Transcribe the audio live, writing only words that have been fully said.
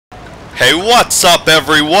Hey, what's up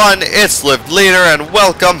everyone? It's LivedLeader and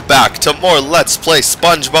welcome back to more Let's Play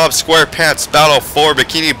SpongeBob SquarePants Battle for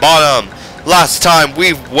Bikini Bottom. Last time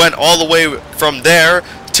we went all the way from there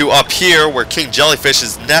to up here where King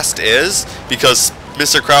Jellyfish's nest is because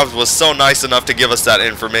Mr. Krabs was so nice enough to give us that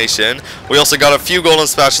information. We also got a few golden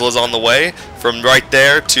spatulas on the way from right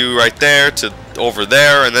there to over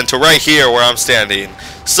there and then to right here where I'm standing.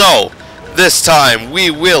 So, this time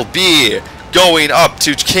we will be going up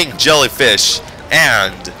to King Jellyfish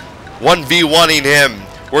and 1v1ing him.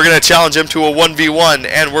 We're going to challenge him to a 1v1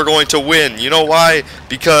 and we're going to win. You know why?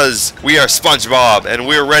 Because we are SpongeBob and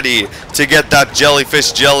we're ready to get that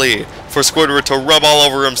jellyfish jelly for Squidward to rub all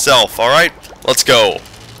over himself. Alright, let's go.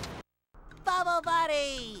 Bubble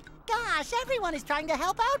Buddy! Gosh, everyone is trying to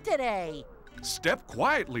help out today. Step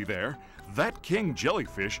quietly there. That King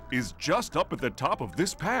Jellyfish is just up at the top of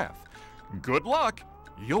this path. Good luck.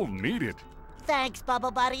 You'll need it. Thanks,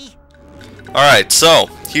 Bubble Buddy. Alright, so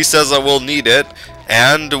he says that we'll need it,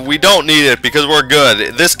 and we don't need it because we're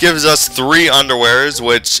good. This gives us 3 underwears,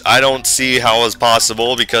 which I don't see how is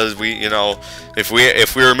possible because we, you know, if we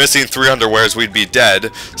were missing 3 underwears, we'd be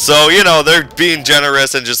dead. So, you know, they're being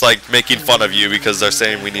generous and just like making fun of you because they're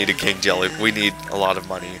saying we need a King Jelly. We need a lot of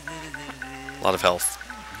money, a lot of health.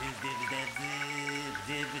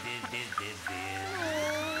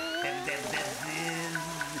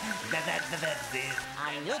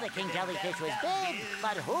 I knew the King Jellyfish was big,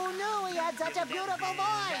 but who knew he had such a beautiful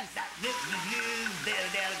voice?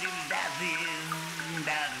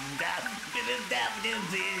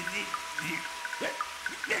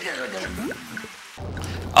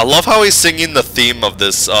 I love how he's singing the theme of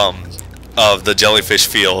this of the Jellyfish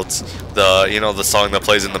Fields. The, you know, the song that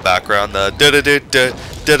plays in the background, the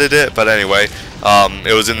da-da-da-da-da-da-da. But anyway,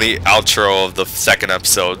 it was in the outro of the 2nd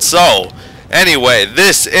episode. So, anyway,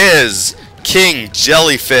 this is King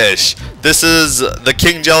Jellyfish. This is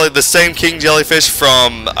the same King Jellyfish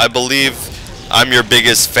from, I believe, I'm Your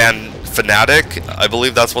Biggest Fanatic. I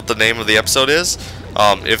believe that's what the name of the episode is.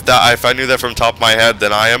 If I knew that from the top of my head,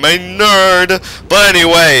 then I am a nerd. But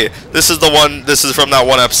anyway, this is from that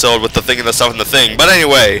one episode with the thing and the stuff and the thing. But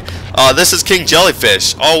anyway, this is King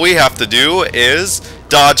Jellyfish. All we have to do is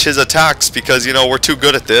dodge his attacks because, you know, we're too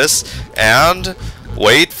good at this. And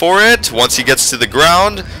wait for it. Once he gets to the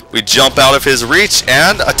ground, we jump out of his reach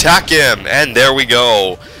and attack him. And there we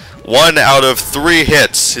go. 1 out of 3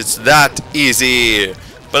 hits. It's that easy.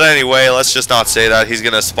 But anyway, let's just not say that. He's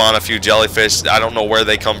going to spawn a few jellyfish. I don't know where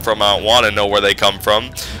they come from. I don't want to know where they come from.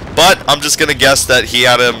 But I'm just going to guess that he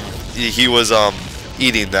was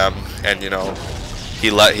eating them. And, you know, he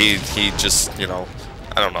just, you know,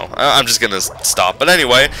 I don't know. I'm just going to stop. But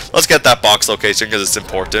anyway, let's get that box location because it's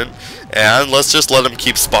important. And let's just let him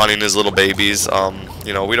keep spawning his little babies.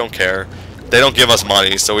 You know, we don't care. They don't give us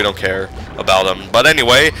money, so we don't care about them. But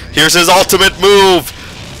anyway, here's his ultimate move.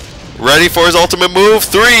 Ready for his ultimate move?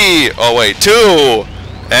 3. Oh, wait. 2.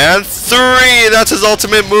 And 3. That's his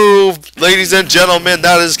ultimate move. Ladies and gentlemen,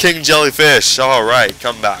 that is King Jellyfish. Alright,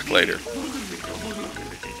 come back later.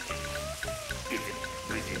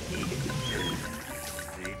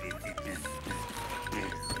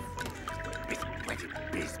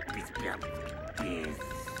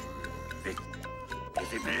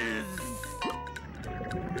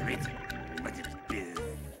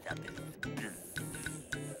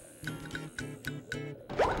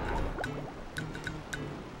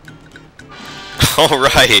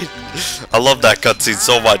 Alright. I love that cutscene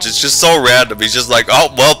so much. It's just so random. He's just like,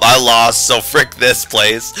 oh, well, I lost, so frick this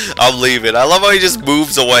place. I'm leaving. I love how he just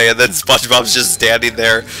moves away and then SpongeBob's just standing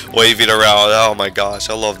there waving around. Oh my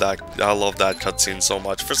gosh, I love that. I love that cutscene so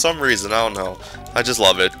much. For some reason, I don't know. I just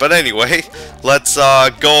love it. But anyway, let's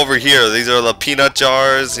go over here. These are the peanut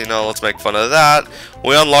jars. You know, let's make fun of that.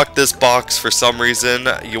 We unlocked this box for some reason.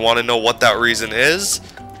 You want to know what that reason is?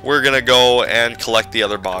 We're going to go and collect the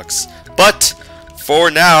other box. But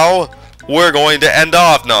for now, we're going to end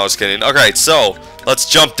off. No, I was kidding. Okay, so let's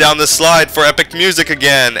jump down the slide for epic music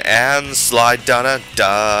again. And slide da da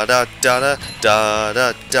da da da da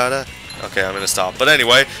da da. Okay, I'm going to stop. But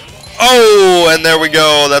anyway. Oh, and there we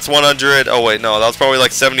go. That's 100. Oh, wait, no. That was probably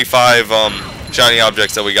like 75 shiny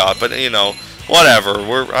objects that we got. But, you know, whatever.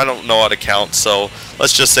 I don't know how to count. So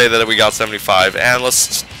let's just say that we got 75. And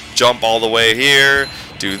let's jump all the way here.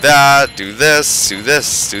 Do that. Do this. Do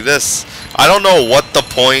this. Do this. I don't know what the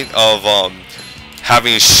point of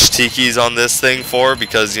having Tikis on this thing for,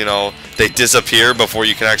 because, you know, they disappear before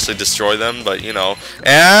you can actually destroy them, but, you know.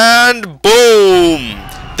 And boom!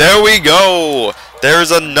 There we go!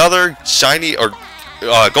 There's another shiny, or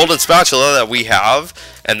golden spatula that we have,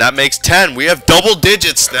 and that makes 10. We have double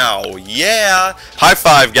digits now. Yeah. High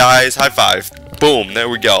five, guys. High five. Boom. There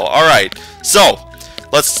we go. All right. So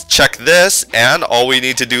let's check this, and all we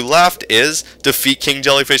need to do left is defeat King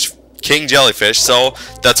Jellyfish. So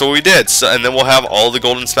that's what we did. So, and then we'll have all the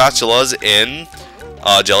golden spatulas in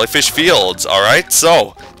Jellyfish Fields. All right.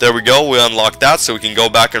 So there we go. We unlocked that, so we can go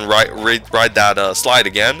back and ride that slide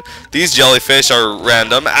again. These jellyfish are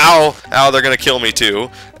random. Ow! Ow! They're gonna kill me too.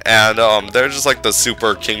 And they're just like the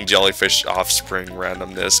super King Jellyfish offspring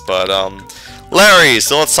randomness. But Larry.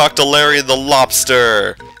 So let's talk to Larry the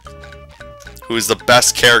Lobster, who is the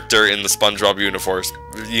best character in the SpongeBob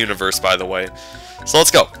universe, by the way. So let's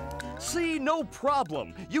go. See, no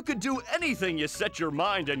problem. You could do anything you set your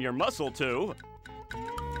mind and your muscle to.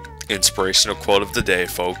 Inspirational quote of the day,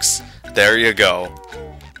 folks. There you go.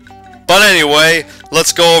 But anyway,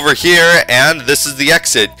 let's go over here, and this is the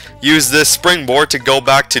exit. Use this springboard to go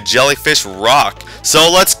back to Jellyfish Rock.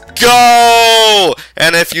 So let's go!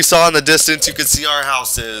 And if you saw in the distance, you can see our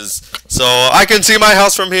houses. So I can see my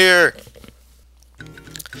house from here.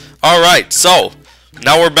 Alright, so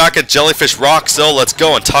now we're back at Jellyfish Rock, so let's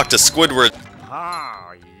go and talk to Squidward.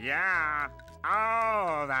 Oh, yeah.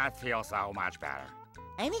 Oh, that feels so much better.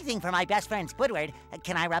 Anything for my best friend Squidward.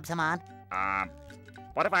 Can I rub some on?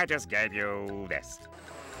 What if I just gave you this?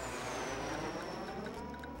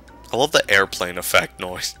 I love the airplane effect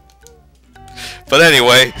noise. But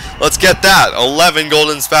anyway, let's get that. 11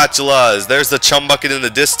 golden spatulas. There's the Chum bucket in the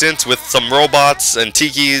distance with some robots and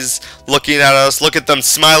Tikis looking at us. Look at them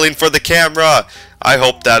smiling for the camera. I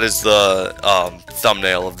hope that is the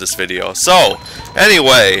thumbnail of this video. So,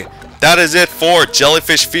 anyway, that is it for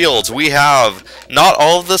Jellyfish Fields. We have not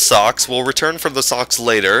all of the socks. We'll return for the socks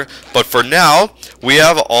later. But for now, we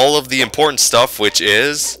have all of the important stuff, which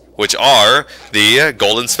are the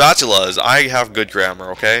golden spatulas. I have good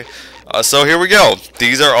grammar, okay? So here we go.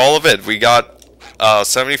 These are all of it. We got about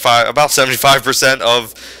 75%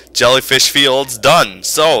 of Jellyfish Fields done.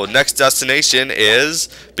 So next destination is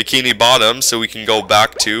Bikini Bottom, so we can go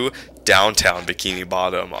back to downtown Bikini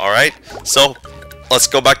Bottom. All right. So let's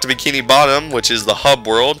go back to Bikini Bottom, which is the hub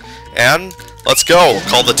world, and let's go.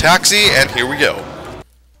 Call the taxi, and here we go.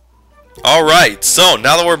 Alright, so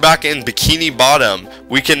now that we're back in Bikini Bottom,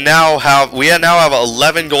 we now have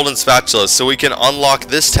 11 golden spatulas, so we can unlock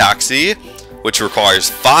this taxi, which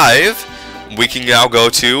requires 5. We can now go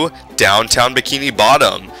to downtown Bikini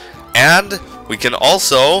Bottom, and we can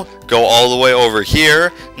also go all the way over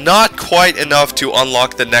here. Not quite enough to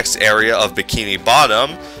unlock the next area of Bikini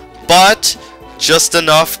Bottom, but just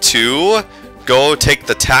enough to go take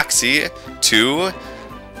the taxi to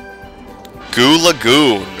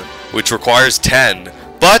Lagoon, which requires 10.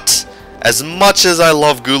 But as much as I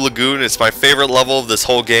love Lagoon, it's my favorite level of this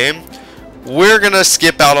whole game, we're gonna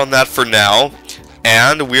skip out on that for now,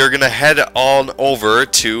 and we're gonna head on over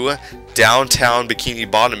to downtown Bikini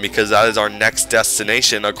Bottom because that is our next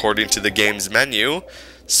destination according to the game's menu.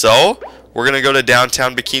 So we're gonna go to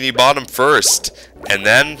downtown Bikini Bottom first, and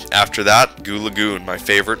then after that, Lagoon, my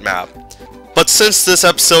favorite map. But since this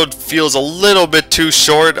episode feels a little bit too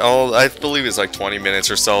short, I believe it's like 20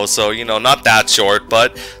 minutes or so, so, you know, not that short,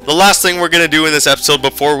 but the last thing we're going to do in this episode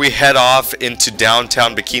before we head off into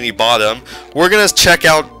downtown Bikini Bottom, we're going to check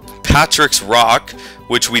out Patrick's Rock,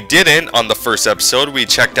 which we didn't on the first episode. We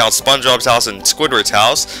checked out SpongeBob's house and Squidward's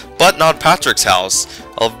house, but not Patrick's house.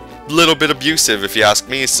 A little bit abusive if you ask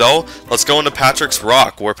me, so let's go into Patrick's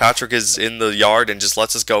Rock, where Patrick is in the yard and just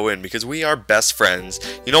lets us go in because we are best friends.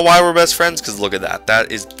 You know why we're best friends? Because look at that.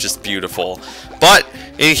 That is just beautiful. But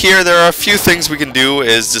in here there are a few things we can do.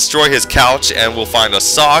 Is destroy his couch and we'll find a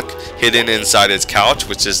sock hidden inside his couch,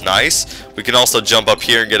 which is nice. We can also jump up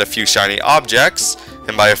here and get a few shiny objects,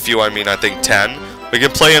 and by a few I mean I think 10. We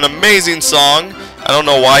can play an amazing song. I don't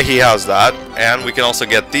know why he has that. And we can also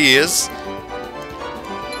get these.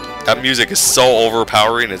 That music is so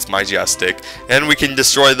overpowering, it's Myjestic. And we can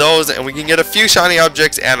destroy those, and we can get a few shiny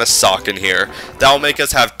objects and a sock in here. That will make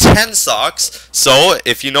us have 10 socks. So,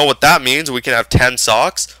 if you know what that means, we can have 10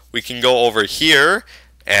 socks. We can go over here,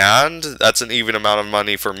 and that's an even amount of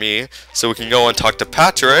money for me. So we can go and talk to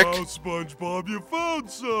Patrick. Oh, SpongeBob, you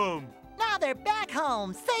found some! Now they're back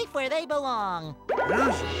home, safe where they belong. Here's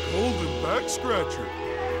a golden back scratcher.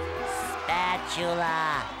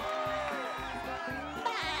 Spatula.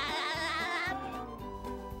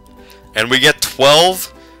 And we get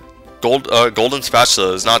 12 golden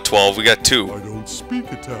spatulas, not 12, we got 2. I don't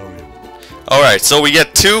speak Italian. Alright, so we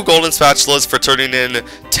get 2 golden spatulas for turning in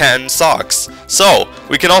 10 socks. So,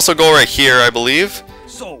 we can also go right here, I believe.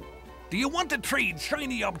 So, do you want to trade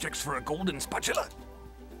shiny objects for a golden spatula?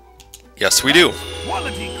 Yes, we do.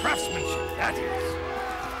 Quality craftsmanship, that is.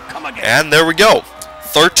 Come again. And there we go.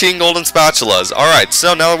 13 golden spatulas. Alright,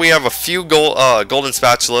 so now that we have a few golden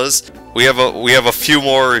spatulas, we have a few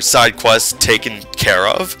more side quests taken care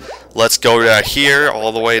of. Let's go down here,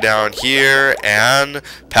 all the way down here, and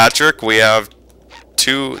Patrick, we have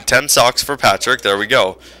 10 socks for Patrick. There we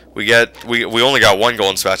go. We only got one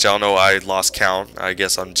golden spatula. I don't know, I lost count. I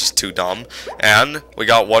guess I'm just too dumb. And we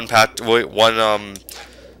got one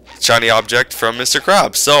shiny object from Mr.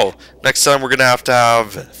 Krabs. So next time we're gonna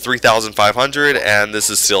have 3,500, and this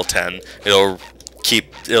is still 10.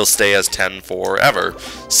 It'll stay as 10 forever.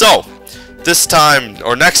 So this time,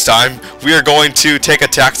 or next time, we are going to take a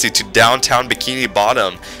taxi to downtown Bikini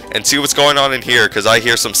Bottom and see what's going on in here, because I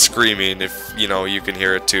hear some screaming, if you can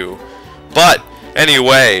hear it too. But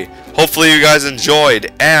anyway, hopefully you guys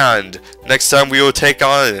enjoyed, and next time we will take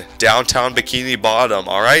on downtown Bikini Bottom.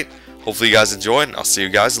 Alright, hopefully you guys enjoyed, and I'll see you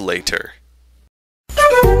guys later.